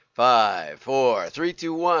5, 4, 3,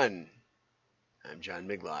 2, 1. I'm John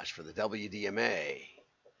Miglosh for the WDMA.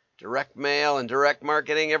 Direct mail and direct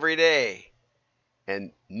marketing every day.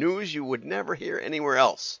 And news you would never hear anywhere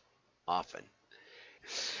else often.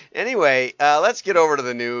 Anyway, let's get over to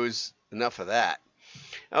the news. Enough of that.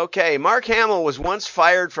 Okay, Mark Hamill was once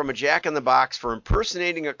fired from a Jack in the Box for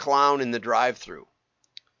impersonating a clown in the drive-thru.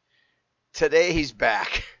 Today he's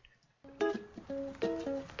back.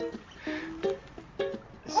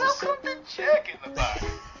 Welcome to Jack in the Box.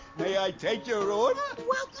 May I take your order?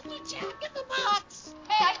 Welcome to Jack in the Box.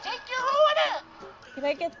 May I take your order? Can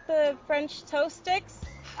I get the French toast sticks?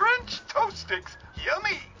 French toast sticks,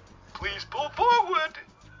 yummy. Please pull forward.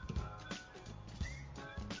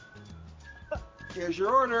 Here's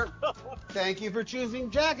your order. Thank you for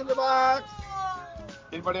choosing Jack in the Box.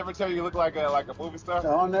 Anybody ever tell you look like a movie star?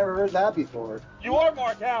 No, I've never heard that before. You are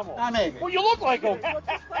Mark Hamill. Maybe. Well, you look like him.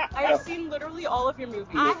 I've seen literally all of your movies.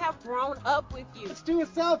 I have grown up with you. Let's do a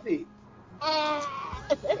selfie. A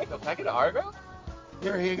packet of Argo?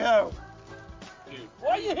 Here you go. Dude,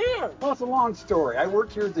 why are you here? Well, it's a long story. I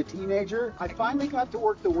worked here as a teenager. I finally got to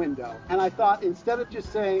work the window. And I thought, instead of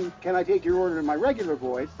just saying, can I take your order in my regular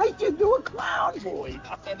voice, I did do a clown voice.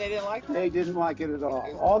 And they didn't like it? They didn't like it at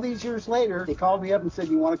all. All these years later, they called me up and said,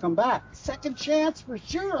 you want to come back? Second chance for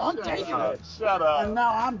sure. I'm taking it. Shut up. And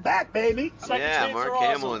now I'm back, baby. Second Yeah, chances Mark are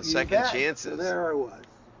awesome. Hamill and You Second bet. Chances. So there I was,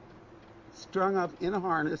 strung up in a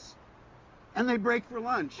harness, and they break for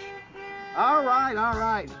lunch. All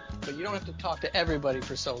right. But you don't have to talk to everybody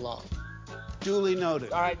for so long. Duly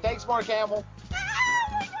noted. All right, thanks, Mark Hamill.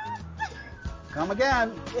 Come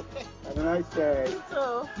again. Have a nice day.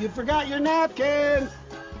 So, You forgot your napkins.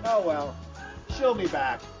 Oh, well. She'll be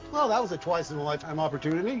back. Well, that was a twice-in-a-lifetime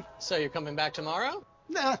opportunity. So you're coming back tomorrow?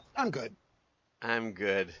 Nah, I'm good. I'm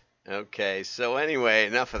good. Okay, so anyway,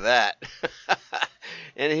 enough of that.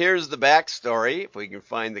 And here's the backstory, if we can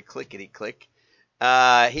find the clickety-click.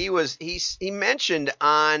 He mentioned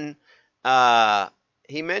on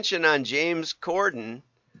James Corden,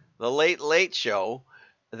 the Late Show,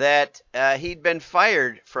 that he'd been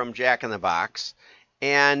fired from Jack in the Box,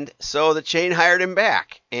 and so the chain hired him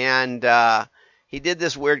back, and he did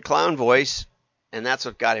this weird clown voice, and that's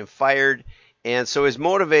what got him fired. And so his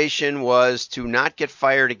motivation was to not get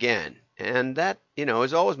fired again, and that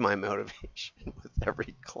is always my motivation with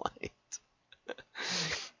every client.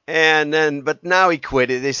 But now he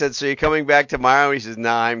quit it. They said, so you're coming back tomorrow? He says,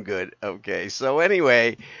 nah, I'm good. Okay. So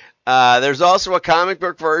anyway, there's also a comic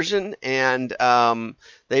book version, and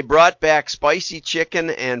they brought back spicy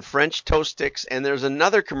chicken and French toast sticks, and there's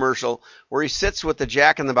another commercial where he sits with the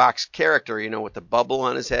Jack in the Box character, with the bubble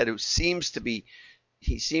on his head, who seems to be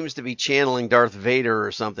channeling Darth Vader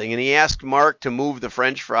or something, and he asked Mark to move the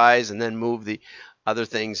French fries and then move the other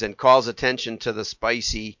things, and calls attention to the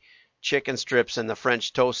spicy chicken strips and the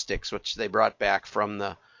French toast sticks, which they brought back from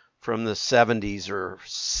the 70s or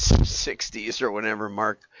 60s or whenever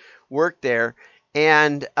Mark worked there.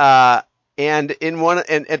 And at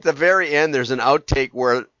the very end, there's an outtake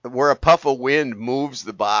where a puff of wind moves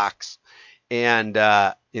the box, and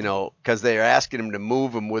because they're asking him to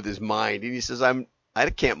move them with his mind, and he says, I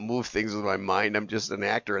can't move things with my mind. I'm just an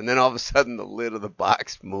actor. And then all of a sudden, the lid of the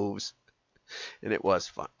box moves, and it was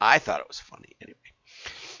fun. I thought it was funny anyway.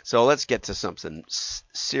 So let's get to something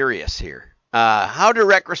serious here. How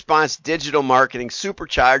direct response digital marketing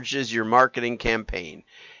supercharges your marketing campaign.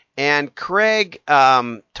 And Craig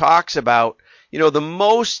talks about, the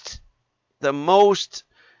most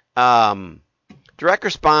direct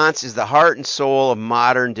response is the heart and soul of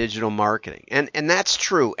modern digital marketing. And that's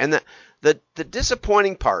true. And the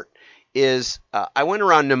disappointing part is I went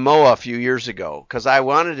around Namoa a few years ago because I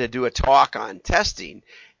wanted to do a talk on testing.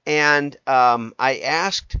 And I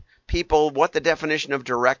asked people what the definition of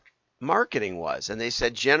direct marketing was, and they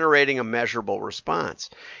said generating a measurable response.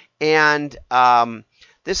 And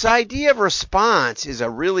this idea of response is a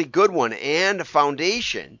really good one and a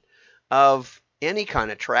foundation of any kind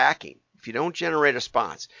of tracking. If you don't generate a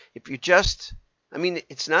response, if you just,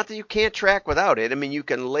 it's not that you can't track without it. You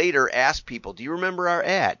can later ask people, do you remember our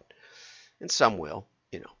ad? And some will,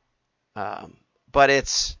 but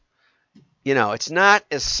it's not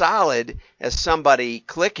as solid as somebody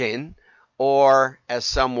clicking or as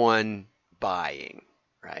someone buying,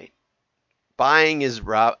 right? Buying is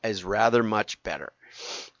rather much better.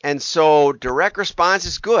 And so direct response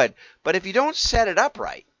is good, but if you don't set it up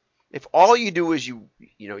right, if all you do is you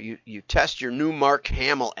test your new Mark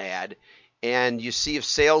Hamill ad and you see if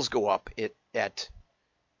sales go up at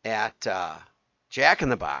Jack in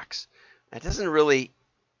the Box, that doesn't really,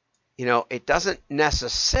 it doesn't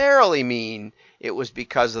necessarily mean it was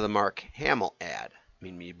because of the Mark Hamill ad. I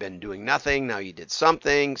mean, you've been doing nothing, now you did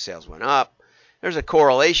something, sales went up. There's a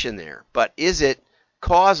correlation there, but is it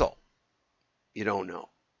causal? You don't know,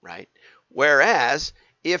 right? Whereas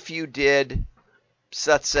if you did,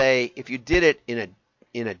 let's say, if you did it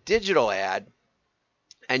in a digital ad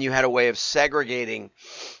and you had a way of segregating,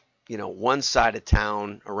 one side of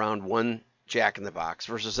town around one Jack in the Box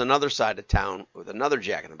versus another side of town with another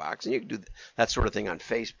Jack in the Box, and you can do that sort of thing on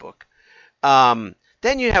Facebook,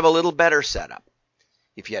 then you have a little better setup.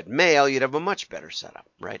 If you had mail, you'd have a much better setup,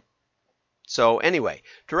 right? So anyway,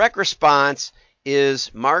 direct response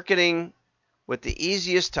is marketing with the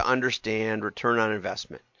easiest to understand return on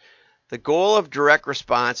investment. The goal of direct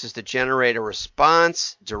response is to generate a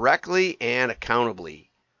response directly and accountably.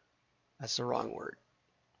 That's the wrong word.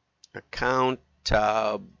 Accountably.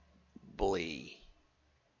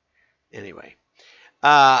 Anyway.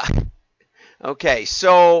 Okay,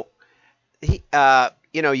 so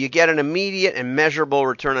you get an immediate and measurable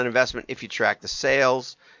return on investment if you track the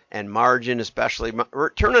sales and margin, especially.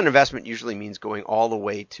 Return on investment usually means going all the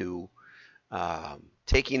way to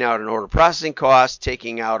taking out an order processing cost,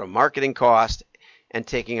 taking out a marketing cost, and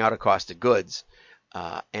taking out a cost of goods,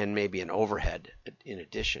 and maybe an overhead in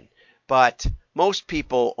addition. But most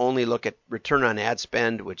people only look at return on ad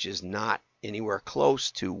spend, which is not anywhere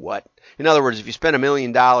close to what. In other words, if you spend $1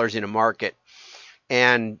 million in a market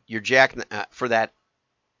and your for that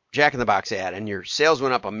Jack in the Box ad and your sales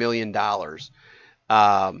went up $1 million,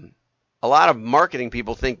 a lot of marketing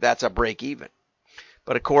people think that's a break even.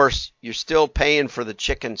 But of course, you're still paying for the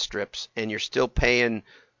chicken strips, and you're still paying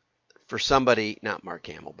for somebody, not Mark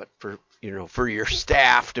Hamill, but for your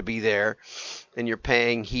staff to be there, and you're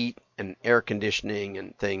paying heat and air conditioning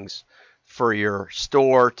and things for your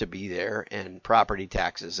store to be there, and property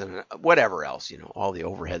taxes and whatever else, all the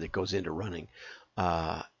overhead that goes into running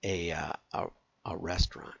a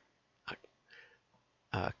restaurant,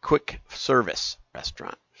 a quick service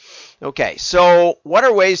restaurant. Okay, so what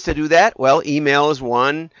are ways to do that? Well, email is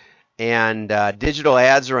one, and digital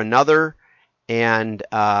ads are another. And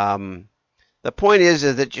the point is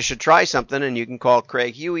that you should try something, and you can call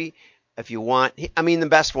Craig Huey if you want. I mean, the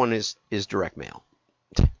best one is direct mail.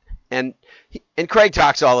 And Craig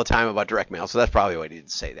talks all the time about direct mail, so that's probably why he didn't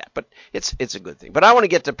say that. But it's a good thing. But I want to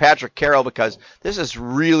get to Patrick Carroll because this is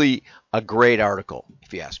really a great article,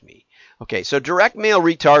 if you ask me. Okay, so direct mail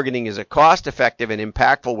retargeting is a cost-effective and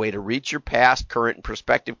impactful way to reach your past, current, and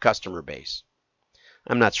prospective customer base.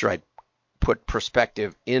 I'm not sure I'd put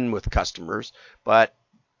prospective in with customers, but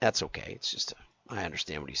that's okay. It's just I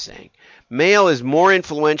understand what he's saying. Mail is more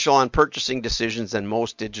influential on purchasing decisions than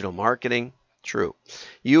most digital marketing. True.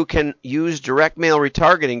 You can use direct mail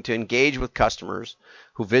retargeting to engage with customers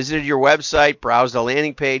who visited your website, browsed a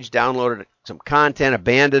landing page, downloaded some content,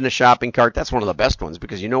 abandoned a shopping cart. That's one of the best ones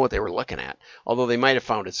because you know what they were looking at, although they might have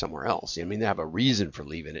found it somewhere else. I mean, they have a reason for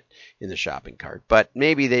leaving it in the shopping cart, but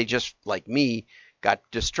maybe they just, like me, got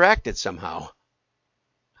distracted somehow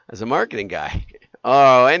as a marketing guy.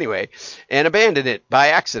 Oh, anyway, and abandoned it by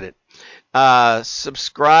accident.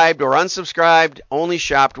 Subscribed or unsubscribed, only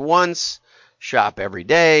shopped once, shop every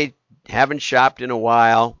day, haven't shopped in a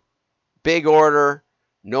while, big order,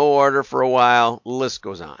 no order for a while, the list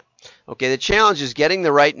goes on. Okay, the challenge is getting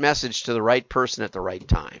the right message to the right person at the right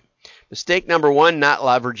time. Mistake number one, not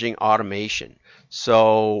leveraging automation.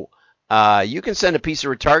 So you can send a piece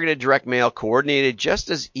of retargeted direct mail coordinated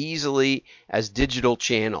just as easily as digital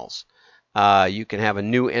channels. You can have a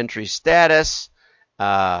new entry status,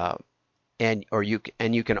 and you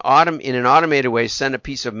can in an automated way send a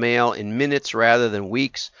piece of mail in minutes rather than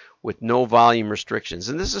weeks with no volume restrictions.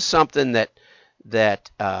 And this is something that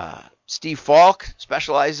Steve Falk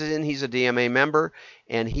specializes in. He's a DMA member,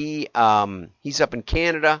 and he's up in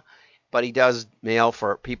Canada, but he does mail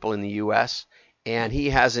for people in the U.S. And he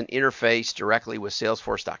has an interface directly with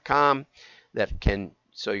Salesforce.com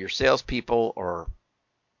so your salespeople or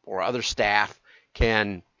other staff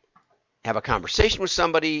can have a conversation with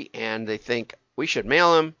somebody, and they think we should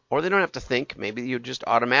mail them, or they don't have to think. Maybe you just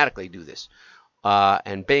automatically do this.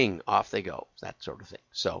 And bing, off they go, that sort of thing.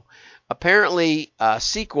 So apparently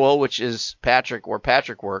SQL, which is where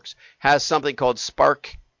Patrick works, has something called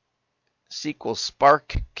Spark. SQL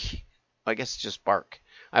Spark, I guess it's just Spark.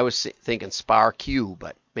 I was thinking SparQ,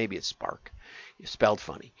 but maybe it's Spark. It's spelled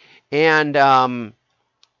funny. And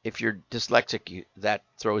if you're dyslexic, that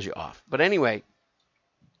throws you off. But anyway,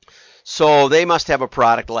 so they must have a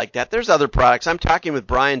product like that. There's other products. I'm talking with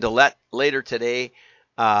Brian Dillette later today.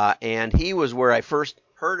 And he was where I first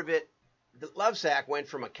heard of it. The Lovesac went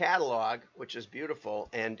from a catalog, which is beautiful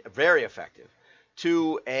and very effective,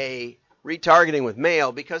 to a retargeting with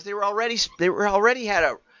mail because they already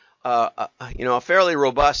had a fairly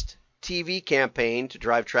robust TV campaign to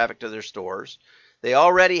drive traffic to their stores. They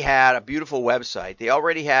already had a beautiful website. They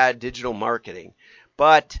already had digital marketing,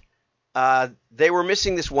 but they were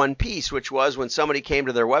missing this one piece, which was when somebody came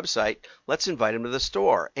to their website, let's invite them to the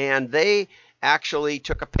store. And they actually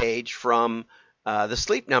took a page from the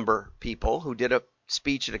Sleep Number people who did a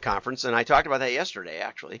speech at a conference, and I talked about that yesterday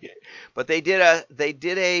actually. But they'd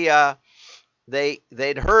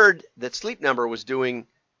heard that Sleep Number was doing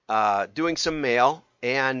some mail,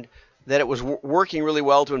 and that it was working really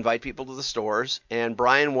well to invite people to the stores, and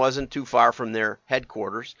Bryan wasn't too far from their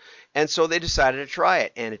headquarters, and so they decided to try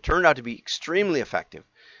it, and it turned out to be extremely effective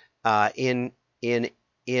in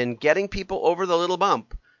getting people over the little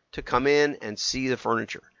bump to come in and see the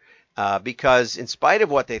furniture. Because in spite of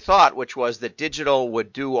what they thought, which was that digital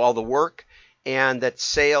would do all the work, and that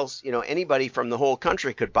sales, anybody from the whole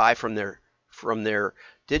country could buy from their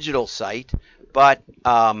digital site, but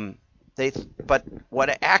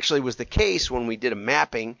what actually was the case when we did a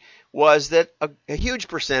mapping was that a huge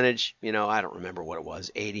percentage, I don't remember what it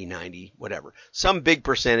was, 80, 90, whatever, some big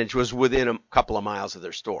percentage was within a couple of miles of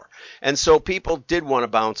their store. And so people did want to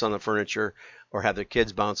bounce on the furniture or have their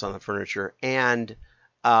kids bounce on the furniture, and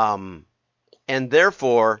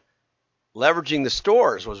therefore leveraging the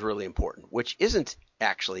stores was really important, which isn't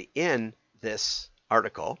actually in this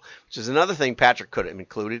article, which is another thing Patrick could have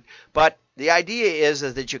included. But the idea is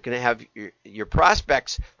that you can have your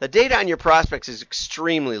prospects. The data on your prospects is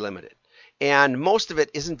extremely limited, and most of it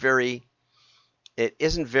isn't very. It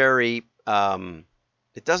doesn't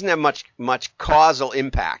have much causal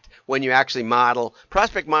impact when you actually model.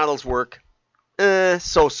 Prospect models work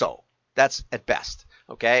so-so. That's at best.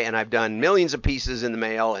 Okay, and I've done millions of pieces in the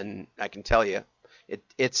mail, and I can tell you,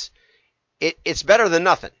 it's better than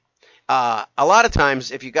nothing. A lot of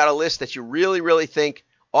times, if you got a list that you really, really think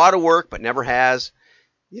ought to work but never has,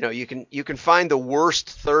 you can find the worst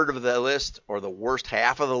third of the list or the worst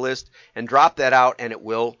half of the list and drop that out, and it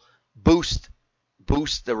will boost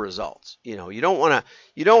the results. You don't want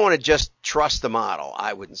to just trust the model.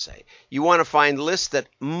 I wouldn't say. You want to find lists that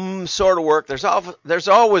sort of work. There's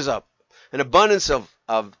always an abundance of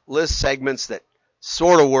list segments that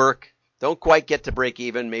sort of work, don't quite get to break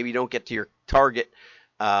even, maybe don't get to your target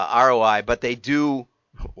ROI, but they do,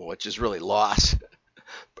 which is really loss,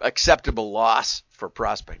 acceptable loss for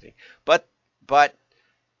prospecting. But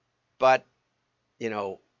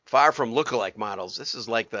far from lookalike models, this is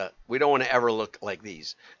like we don't want to ever look like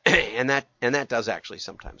these, and that does actually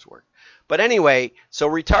sometimes work. But anyway, so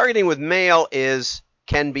retargeting with mail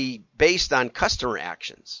can be based on customer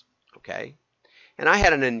actions. Okay, and I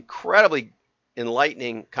had an incredibly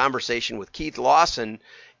enlightening conversation with Keith Lawson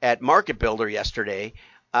at Market Builder yesterday,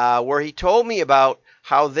 where he told me about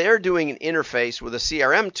how they're doing an interface with a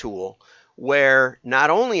CRM tool where not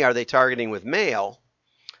only are they targeting with mail,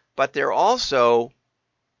 but they're also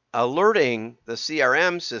alerting the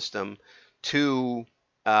CRM system to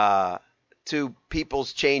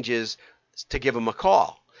people's changes to give them a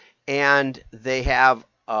call. And they have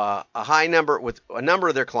a high number with a number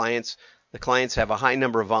of their clients. The clients have a high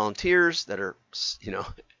number of volunteers that are,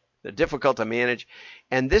 they're difficult to manage,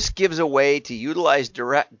 and this gives a way to utilize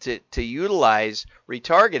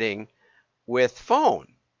retargeting with phone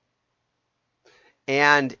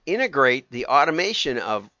and integrate the automation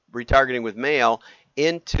of retargeting with mail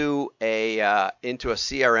into a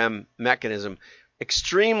CRM mechanism.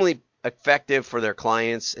 Extremely effective for their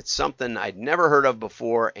clients. It's something I'd never heard of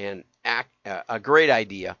before, and a great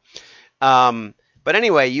idea. But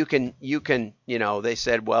anyway, you can they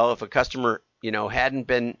said, well, if a customer hadn't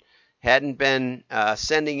been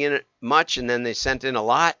sending in much, and then they sent in a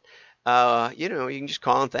lot, you can just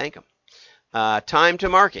call and thank them. Time to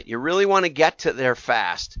market. You really want to get to there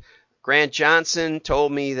fast. Grant Johnson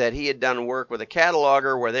told me that he had done work with a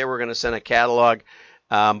cataloger where they were going to send a catalog,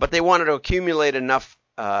 but they wanted to accumulate enough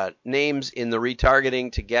names in the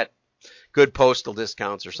retargeting to get good postal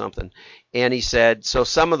discounts or something. And he said, so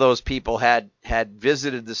some of those people had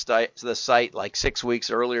visited the site like 6 weeks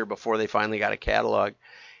earlier before they finally got a catalog.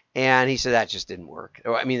 And he said that just didn't work.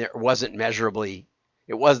 I mean, there wasn't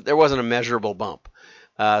a measurable bump.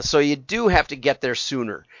 So you do have to get there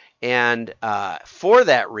sooner. And for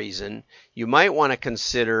that reason, you might want to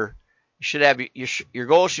consider, your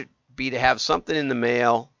goal should be to have something in the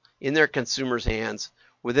mail in their consumers' hands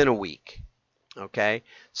within a week. Okay,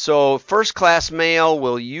 so first class mail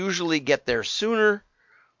will usually get there sooner,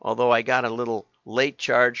 although I got a little late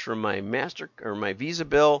charge from my my Visa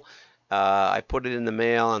bill. I put it in the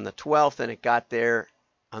mail on the 12th, and it got there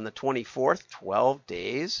on the 24th, 12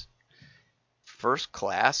 days. first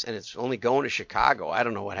class, and it's only going to Chicago. I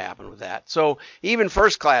don't know what happened with that. So even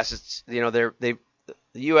first class, it's the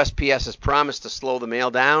USPS has promised to slow the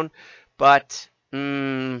mail down, but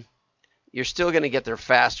you're still going to get there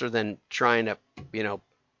faster than trying to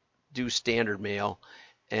do standard mail.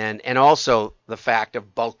 And also the fact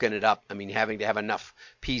of bulking it up. I mean, having to have enough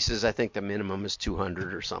pieces. I think the minimum is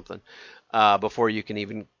 200 or something before you can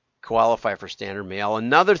even qualify for standard mail.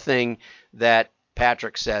 Another thing that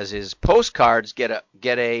Patrick says is postcards get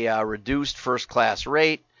a reduced first class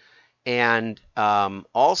rate, and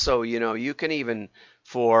also you can even,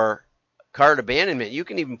 for card abandonment, you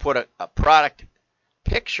can even put a product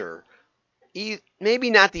picture. Maybe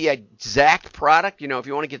not the exact product. If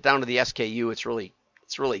you want to get down to the SKU, it's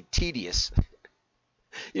really tedious.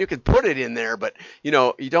 You could put it in there, but you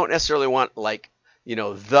don't necessarily want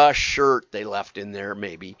the shirt they left in there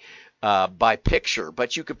maybe by picture,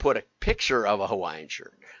 but you could put a picture of a Hawaiian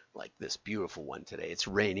shirt like this beautiful one today. It's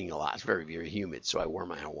raining a lot. It's very, very humid, so I wore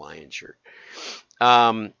my Hawaiian shirt.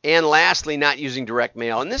 And lastly, not using direct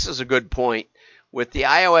mail. And this is a good point. With the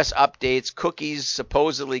iOS updates, cookies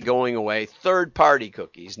supposedly going away, third-party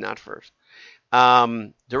cookies, not first.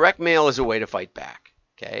 Direct mail is a way to fight back,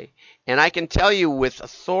 okay? And I can tell you with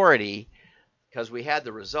authority, because we had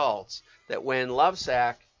the results, that when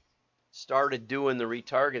Lovesac started doing the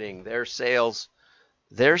retargeting,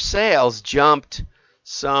 their sales jumped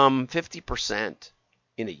some 50%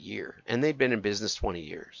 in a year, and they've been in business 20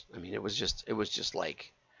 years. I mean, it was just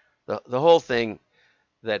like the whole thing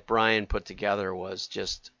that Brian put together was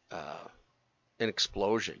just an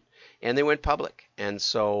explosion, and they went public, and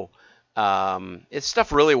so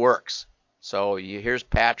stuff really works. So here's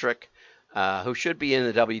Patrick, who should be in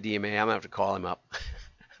the WDMA. I'm gonna have to call him up.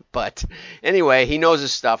 But anyway, he knows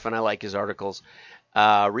his stuff, and I like his articles.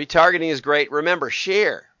 Retargeting is great. Remember,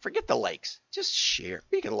 share. Forget the likes. Just share.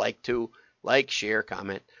 You can like, share,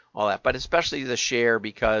 comment, all that. But especially the share,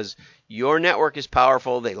 because your network is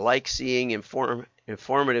powerful. They like seeing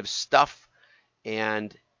informative stuff,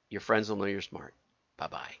 and your friends will know you're smart.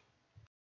 Bye-bye.